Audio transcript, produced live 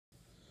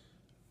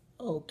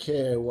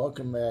Okay,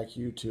 welcome back,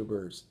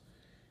 YouTubers.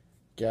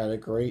 Got a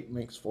great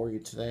mix for you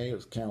today. I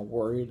was kind of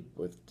worried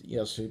with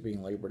yesterday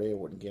being Labor Day I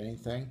wouldn't get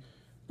anything,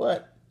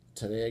 but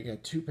today I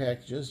got two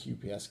packages.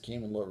 UPS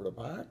came and loaded a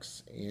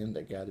box, and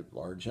I got a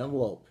large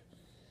envelope.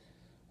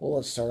 Well,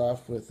 let's start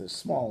off with the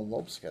small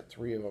envelopes. Got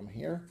three of them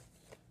here.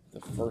 The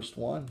first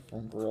one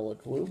from Gorilla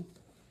Glue,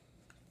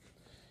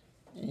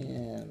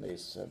 and they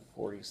said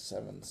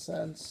 47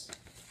 cents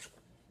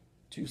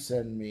to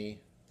send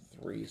me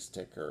 3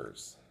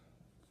 stickers.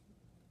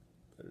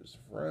 There's the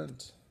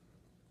front,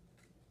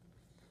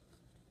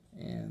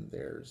 and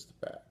there's the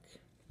back.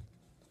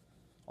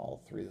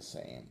 All three the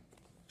same.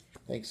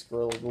 Thanks,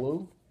 Gorilla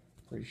Glue.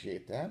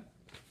 Appreciate that.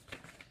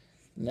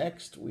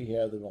 Next, we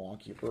have the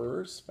Milwaukee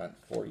Brewers. Spent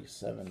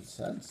 47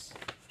 cents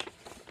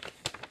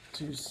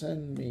to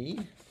send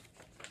me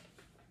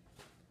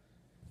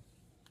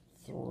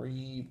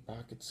 3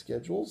 pocket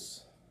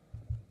schedules.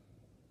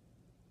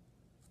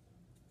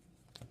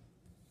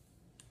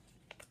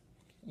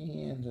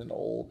 And an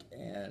old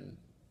and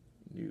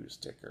new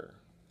sticker.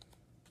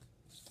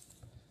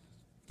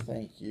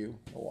 Thank you,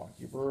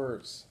 Milwaukee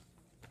Brewers.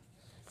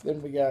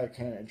 Then we got a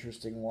kind of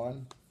interesting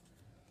one.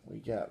 We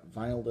got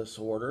Vinyl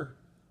Disorder.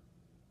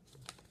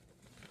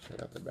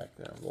 Check out the back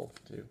of the envelope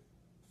too.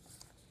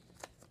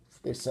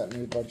 They sent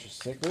me a bunch of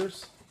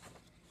stickers.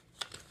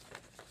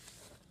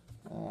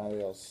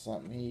 They also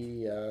sent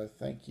me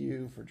thank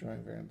you for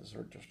joining Vinyl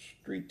Disorder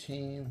Street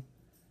Team.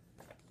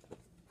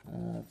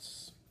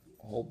 It's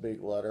a whole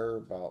big letter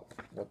about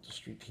what the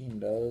street team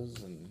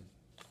does, and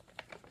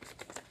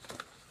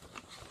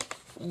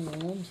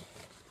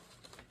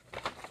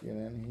get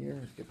in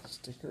here, get the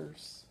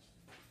stickers.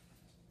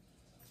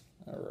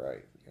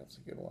 Alright, we got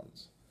some good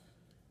ones.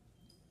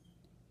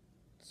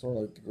 Sort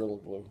of like the Gorilla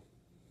Glue.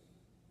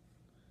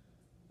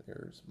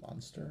 There's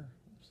Monster.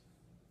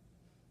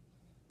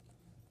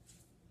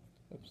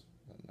 Oops,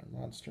 another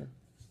Monster.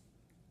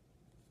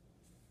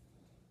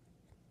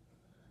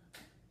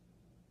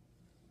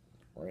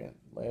 Rat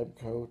lab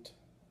coat.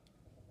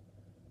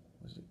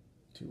 Was it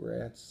 2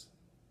 rats?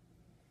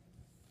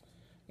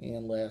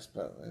 And last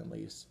but not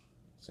least,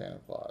 Santa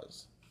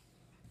Claus.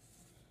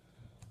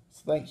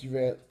 So thank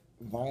you,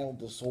 Vinyl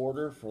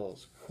Disorder, for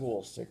those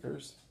cool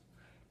stickers.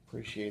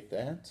 Appreciate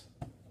that.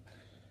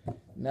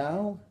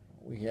 Now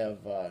we have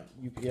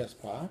UPS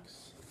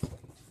box.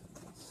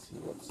 Let's see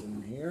what's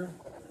in here.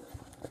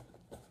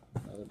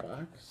 Another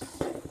box.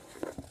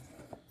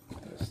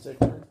 And a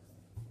sticker.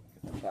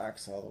 Get the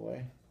box out of the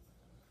way.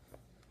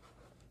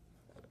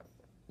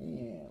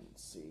 And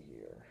let's see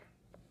here.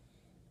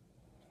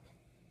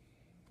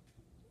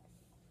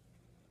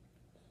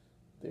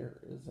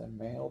 There is a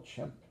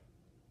MailChimp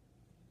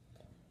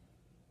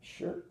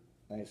shirt.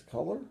 Nice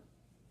color.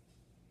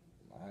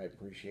 I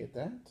appreciate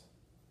that.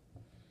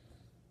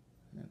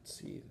 Let's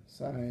see.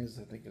 Size,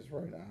 I think, is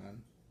right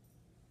on.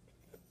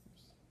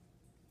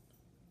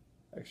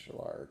 Extra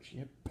large.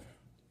 Yep.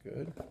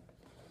 Good.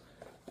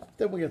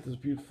 Then we got this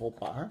beautiful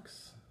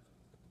box.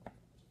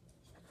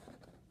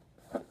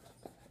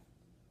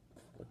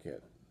 Look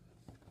at.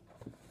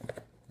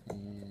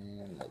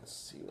 And let's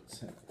see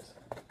what's in it.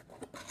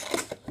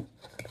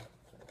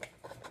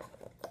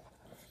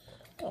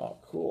 Oh,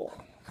 cool.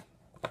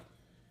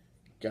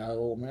 Got a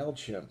little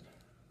MailChimp.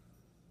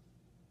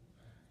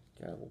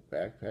 Got a little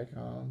backpack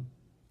on.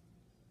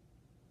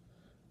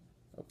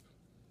 Oh,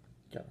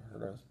 got a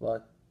hurt on his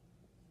butt.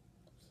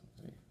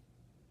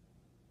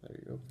 There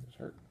you go, his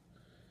hurt.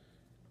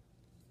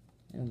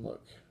 And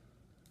look,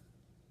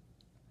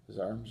 his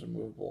arms are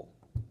movable.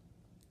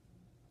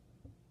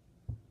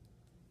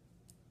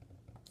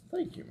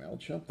 Thank you,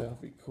 MailChimp. That'll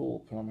be cool.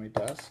 Put on my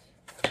desk.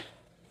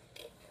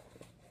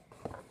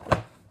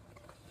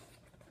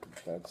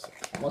 That's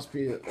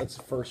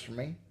the first for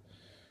me.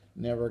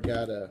 Never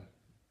got a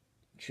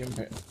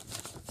chimpanzee.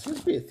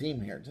 Seems to be a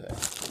theme here today.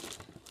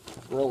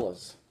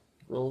 Gorillas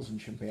and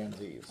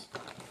chimpanzees.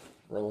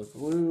 Gorilla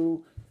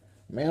Glue,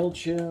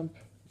 MailChimp.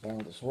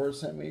 Vinyl Disorder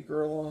sent me a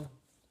gorilla.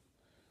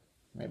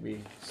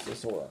 Maybe it's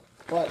Disorder,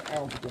 but I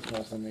don't think this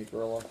one sent me a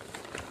gorilla.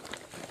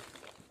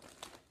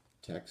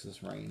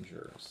 Texas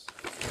Rangers.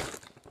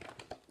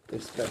 They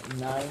spent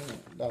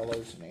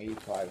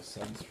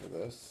 $9.85 for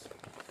this.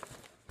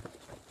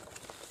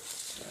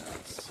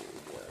 Let's see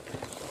here.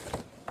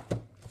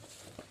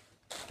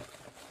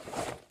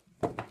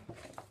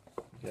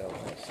 Got a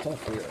lot of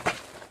stuff here.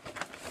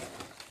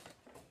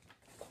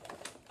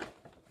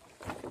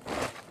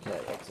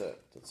 Okay, that's it.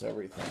 That's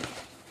everything.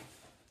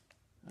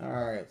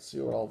 Alright, let's see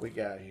what all we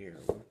got here.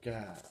 We've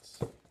got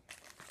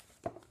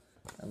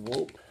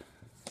envelope.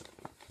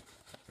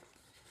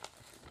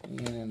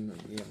 And in the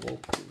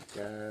envelope we've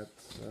got,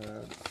 let's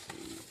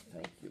see,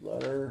 thank you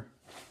letter.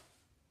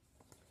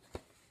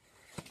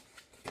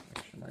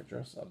 Make sure my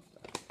dress up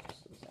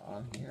is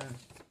on here.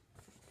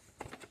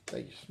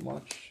 Thank you so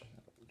much.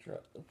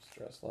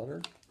 Dress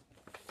letter.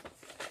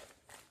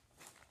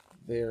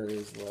 There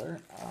is the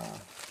letter.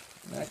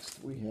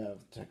 Next we have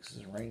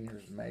Texas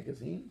Rangers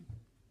magazine.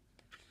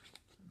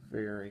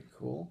 Very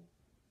cool.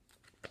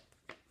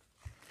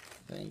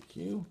 Thank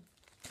you.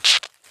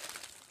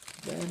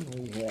 Then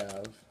we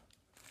have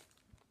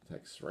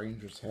Texas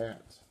Rangers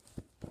hats.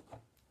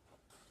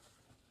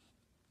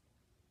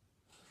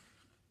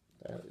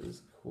 That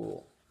is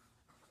cool.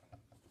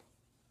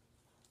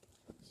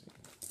 Let's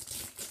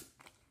see.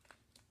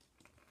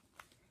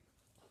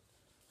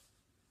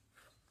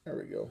 There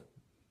we go.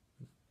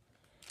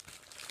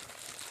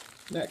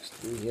 Next,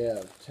 we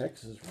have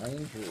Texas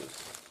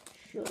Rangers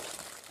shirt.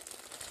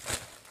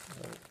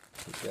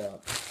 Good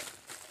job.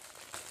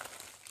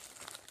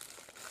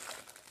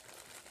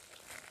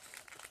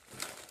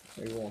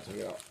 Maybe we won't take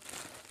it out.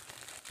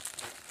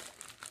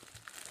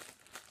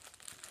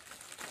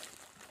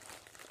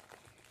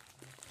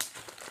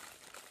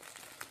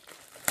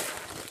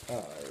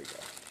 Oh, there we go.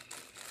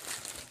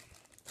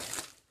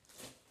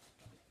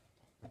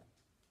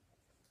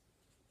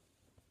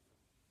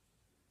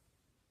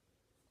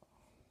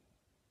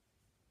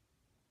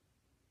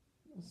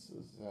 This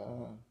is,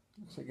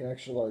 looks like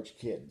extra large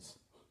kids.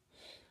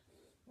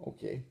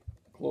 Okay,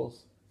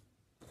 close.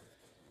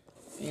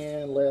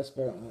 And last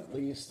but not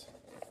least,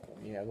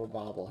 we have a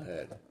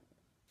bobblehead.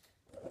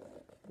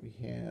 We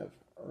have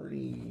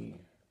Ernie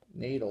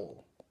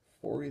Nadel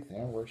 40th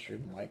anniversary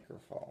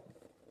microphone.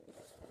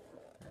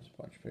 There's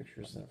a bunch of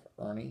pictures of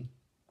Ernie.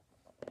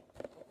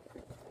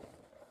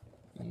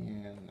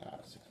 And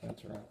 6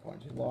 minutes are not going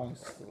too long.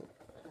 So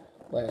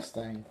last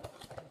thing,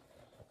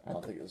 I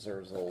don't think it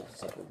deserves a whole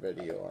separate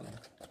video on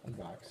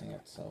unboxing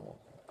it. So,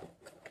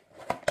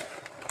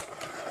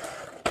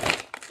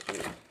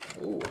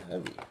 oh,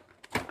 heavy.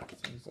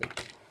 Seems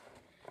like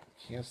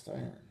cast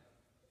iron.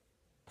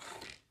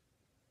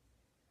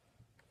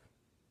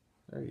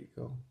 There you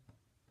go.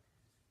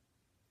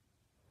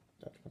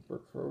 Dr.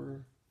 Pepper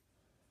Kroger.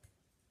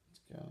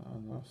 It's got on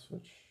and off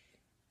switch.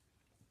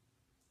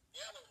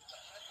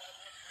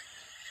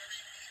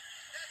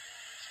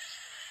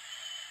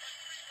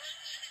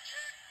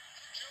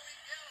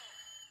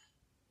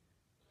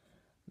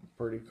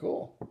 Pretty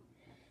cool.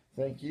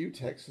 Thank you,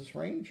 Texas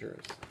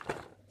Rangers.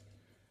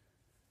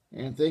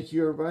 And thank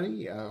you,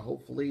 everybody.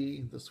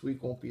 Hopefully this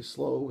week won't be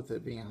slow with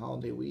it being a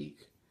holiday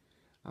week.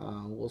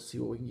 We'll see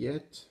what we can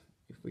get.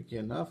 If we get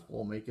enough,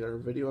 we'll make it our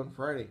video on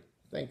Friday.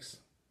 Thanks.